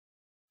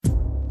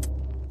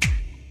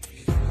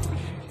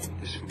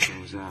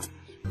What's up?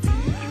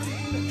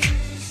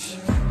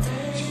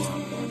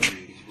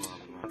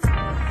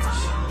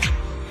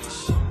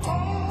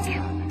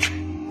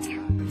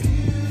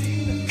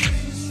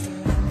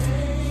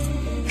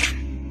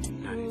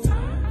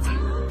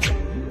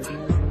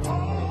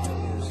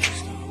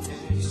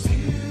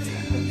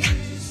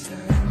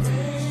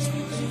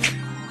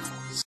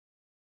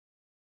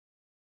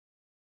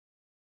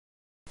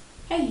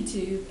 Hey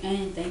YouTube,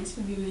 and thanks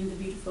for viewing The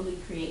Beautifully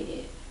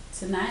Created.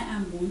 Tonight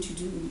I'm going to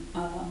do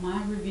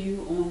my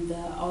review on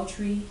the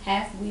Outre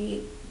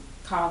wig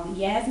called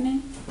the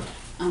Yazmine.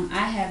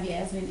 I have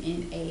Yazmine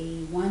in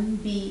a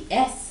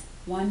 1BS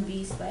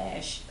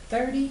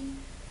 1B/30.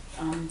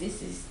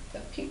 This is the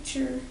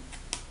picture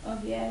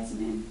of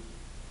Yazmine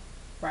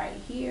right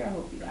here. I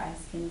hope you guys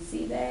can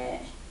see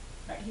that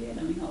right here.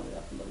 Let me hold it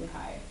up a little bit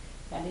higher.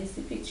 That is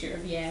the picture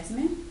of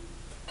Yazmine.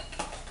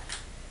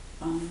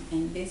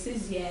 And this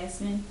is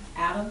Yazmine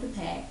out of the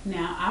pack.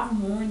 Now,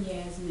 I've worn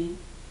Yazmine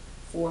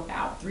for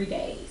about 3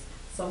 days,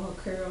 so her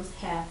curls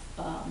have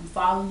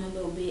fallen a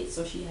little bit,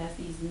 so she has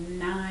these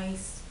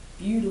nice,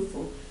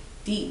 beautiful,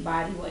 deep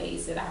body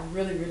waves that I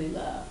really, really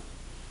love.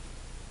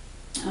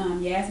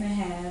 Yazmine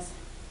has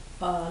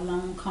a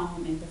long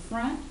comb in the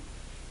front.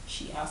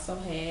 She also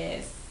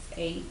has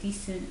a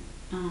decent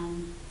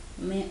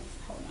length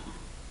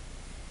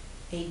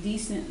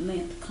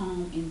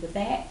comb in the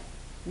back,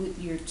 with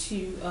your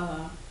two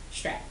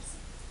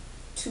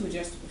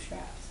adjustable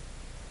straps.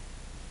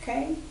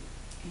 Okay,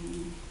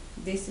 and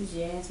this is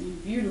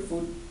Yazmine.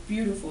 Beautiful,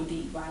 beautiful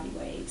deep body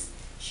waves.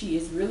 She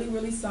is really,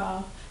 really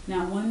soft.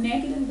 Now, one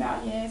negative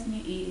about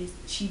Yazmine is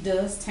she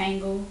does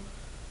tangle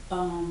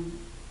some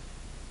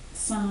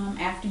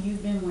after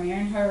you've been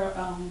wearing her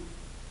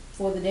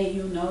for the day.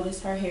 You'll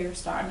notice her hair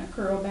starting to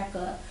curl back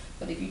up,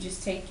 but if you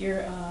just take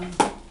your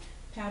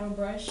paddle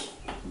brush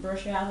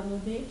out a little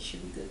bit,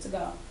 she'll be good to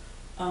go.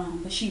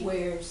 But she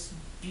wears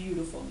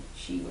beautiful.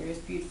 She wears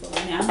beautiful.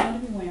 Now I'm going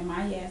to be wearing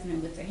my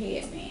Yazmine with a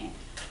headband.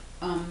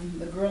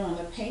 The girl on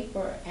the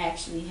paper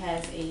actually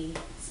has a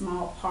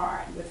small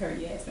part with her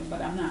Yazmine, but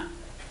I'm not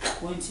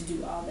going to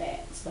do all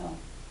that. So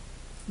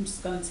I'm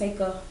just going to take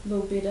a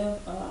little bit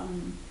of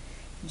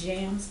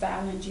jam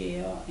styling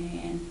gel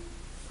and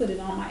put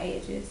it on my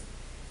edges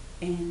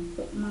and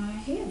put my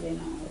headband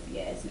on with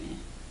Yazmine.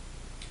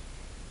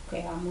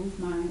 Okay, I'll move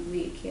my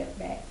wig cap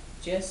back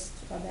just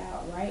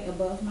about right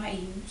above my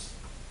ears,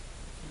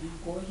 and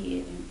I'll go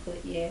ahead and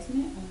put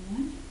Yazmine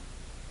on.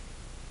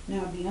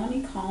 Now, the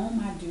only comb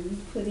I do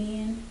put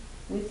in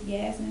with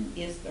Yazmine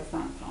is the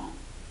front comb.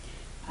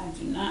 I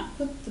do not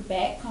put the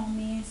back comb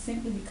in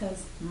simply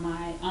because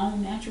my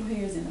own natural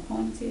hair is in a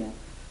ponytail,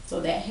 so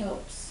that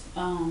helps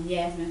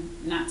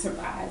Yazmine not to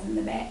rise in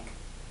the back.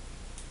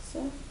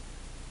 So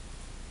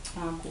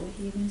I'll go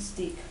ahead and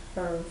stick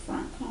her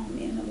front comb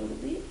in a little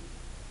bit,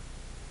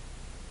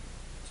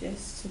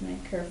 just to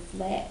make her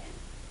flat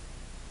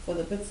for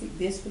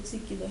this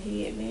particular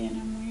headband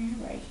I'm wearing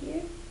right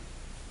here.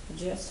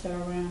 Adjust her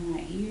around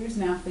my ears.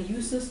 Now, for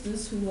you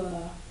sisters who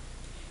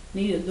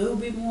need a little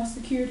bit more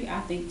security,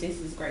 I think this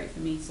is great for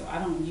me. So I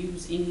don't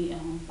use any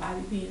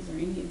bobby pins or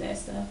any of that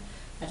stuff.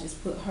 I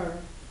just put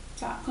her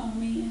top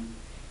comb in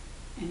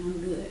and I'm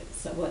good.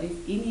 So, but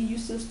if any of you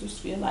sisters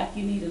feel like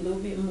you need a little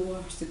bit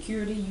more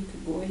security, you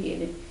could go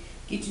ahead and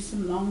get you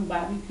some long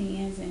bobby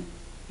pins and,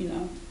 you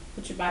know,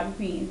 put your bobby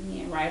pins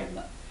in right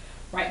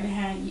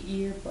behind your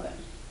ear. But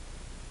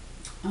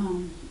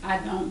I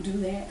don't do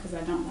that because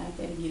I don't like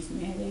that. It gives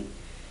me a headache.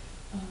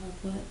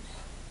 But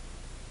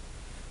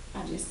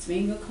I just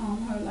finger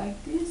comb her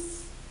like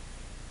this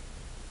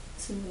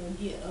to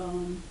get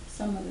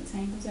some of the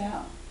tangles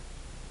out.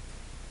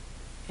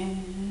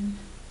 And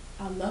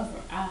I love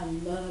her. I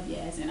love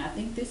Yazmine. I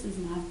think this is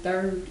my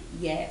third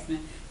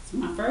Yazmine. It's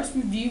my first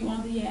review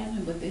on the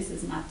Yazmine, but this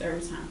is my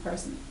third time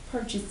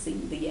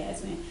purchasing the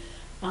Yazmine.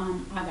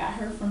 I got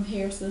her from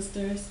Hair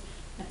Sisters.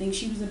 I think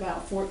she was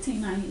about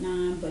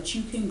 $14.99, but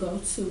you can go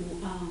to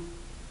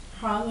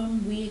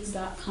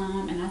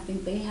harlemwigs.com, and I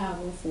think they have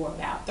her for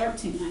about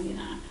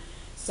 $13.99.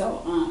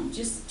 So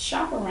just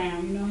shop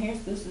around. You know, Hair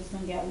Sisters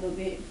done got a little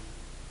bit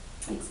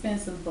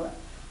expensive, but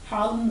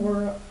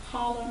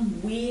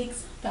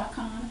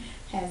harlemwigs.com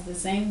has the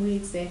same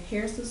wigs that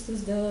Hair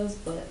Sisters does,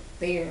 but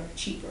they're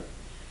cheaper.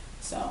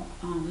 So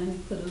let me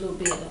put a little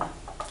bit of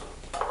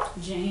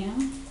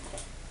jam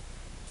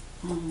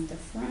on the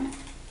front.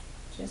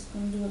 Just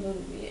gonna do a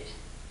little bit,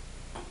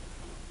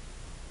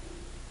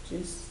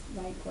 just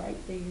like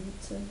right there,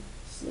 to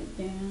slip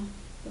down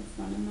the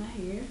front of my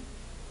hair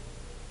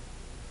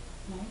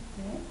like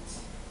that.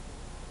 Just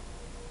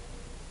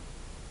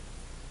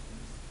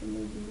a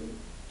little bit,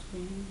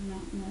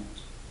 not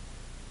much.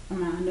 I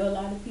know a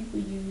lot of people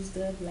use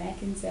the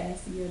Black and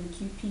Sassy or the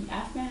QP.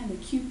 I find the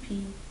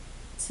QP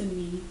to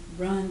me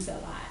runs a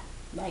lot.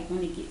 Like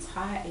when it gets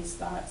hot, it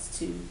starts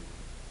to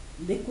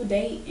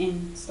liquidate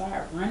and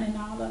start running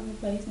all over the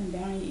place and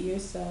down your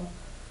ears. So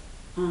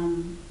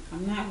I'm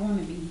not going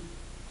to be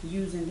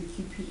using the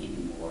QP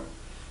anymore.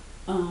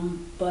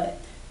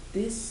 But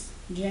this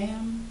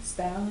jam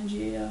styling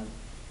gel,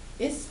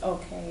 it's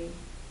okay.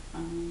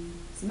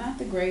 It's not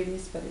the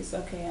greatest, but it's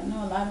okay. I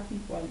know a lot of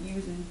people are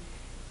using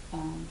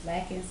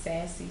Black and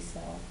Sassy,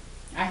 so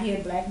I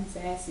hear Black and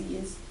Sassy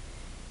is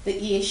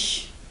the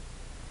ish.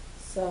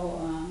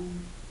 So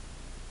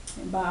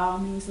by all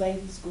means,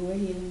 ladies, go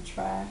ahead and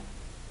try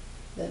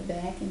the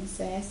Black and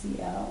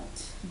Sassy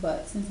out.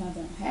 But since I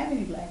don't have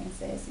any Black and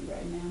Sassy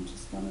right now, I'm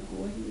just gonna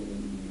go ahead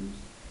and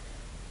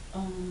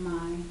use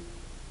my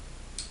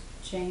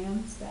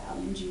Jam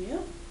Styling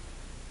Gel.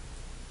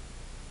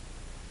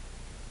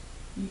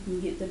 You can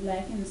get the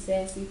Black and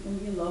Sassy from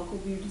your local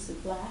beauty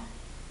supply.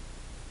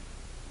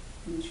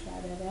 And try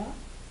that out.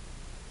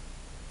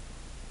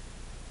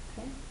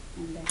 Okay,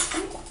 and that's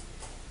it.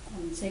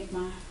 I'm gonna take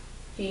my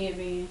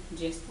headband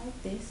just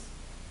like this,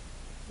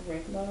 a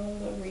regular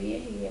little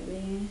red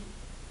headband,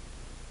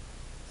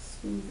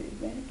 smooth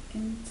it back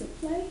into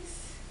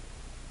place,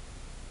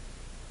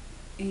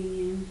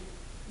 and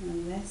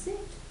that's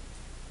it.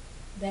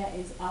 That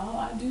is all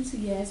I do to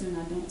Yazmine.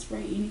 I don't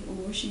spray any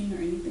oil sheen or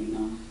anything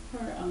on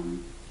her.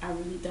 I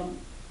really don't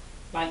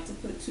like to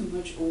put too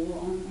much oil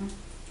on her.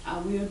 I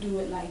will do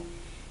it like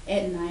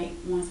at night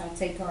once I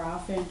take her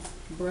off and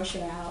brush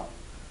her out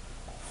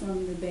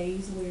from the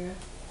base, where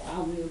I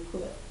will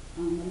put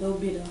a little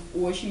bit of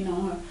oil sheen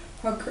on her.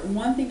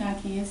 One thing I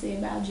can say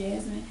about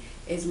Yazmine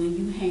is when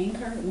you hang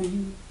her, when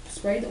you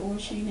spray the oil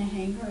sheen and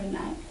hang her at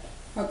night,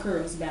 her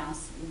curls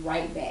bounce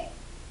right back.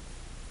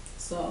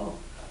 So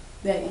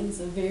that is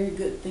a very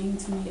good thing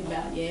to me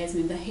about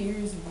Yazmine. The hair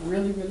is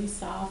really, really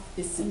soft.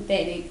 It's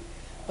synthetic,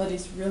 but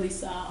it's really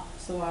soft.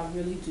 So I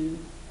really do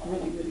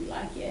really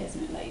like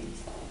Yazmine,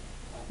 ladies.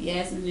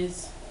 Yazmine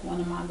is one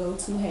of my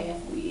go-to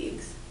half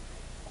wigs.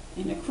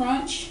 In the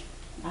crunch,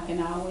 I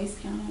can always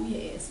count on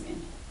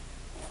Yazmine.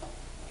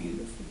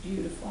 Beautiful,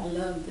 beautiful. I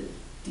love the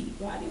deep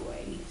body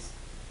waves.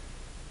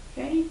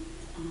 Okay,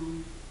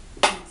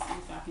 let's see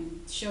if I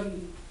can show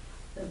you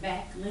the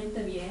back length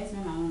of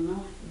Yazmine. I don't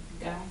know if you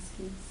guys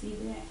can see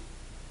that,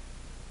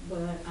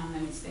 but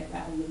let me step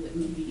out a little bit.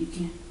 Maybe you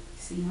can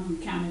see I'm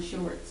kind of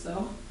short.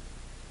 So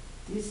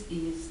this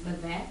is the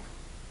back.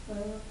 I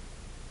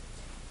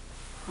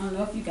don't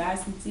know if you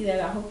guys can see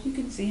that. I hope you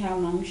can see how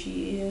long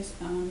she is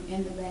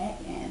in the back,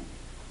 and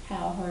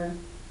how her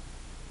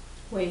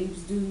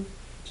waves do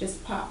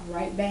just pop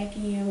right back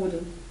in with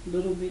a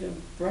little bit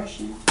of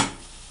brushing.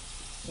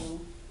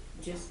 So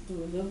just do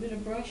a little bit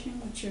of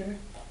brushing with your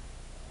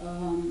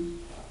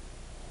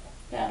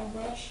paddle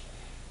brush,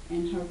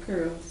 and her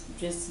curls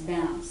just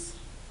bounce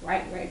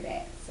right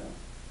back. So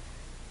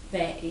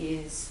that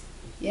is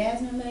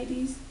Yazmine,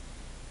 ladies.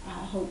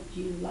 I hope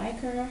you like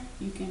her.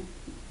 You can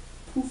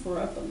poof her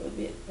up a little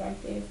bit right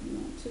there if you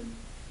want to.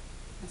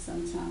 I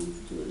sometimes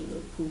do a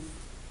little poof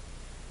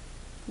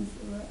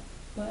her up.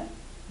 But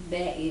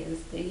that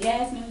is the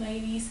Yazmine,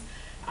 ladies.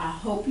 I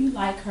hope you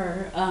like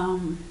her.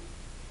 I'll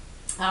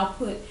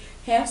put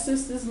Hair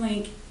Sisters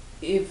link.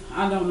 If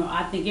I don't know,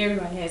 I think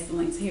everybody has the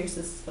link to Hair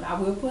Sisters, but I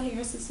will put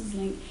Hair Sisters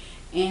link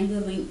and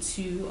the link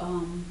to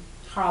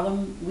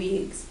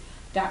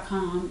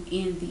harlemwigs.com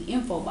in the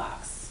info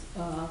box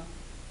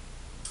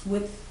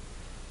with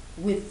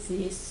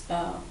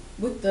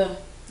the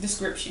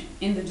description,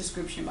 in the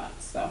description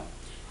box. So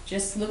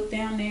just look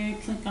down there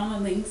and click on the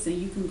links, and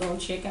you can go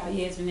check out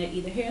Yazmine at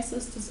either Hair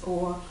Sisters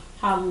or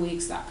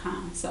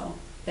harlemwigs.com. So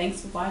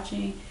thanks for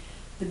watching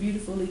The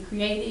Beautifully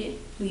Created.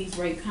 Please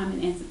rate,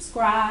 comment, and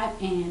subscribe,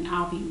 and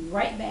I'll be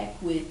right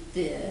back with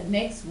the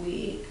next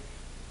wig,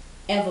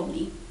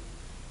 Everly.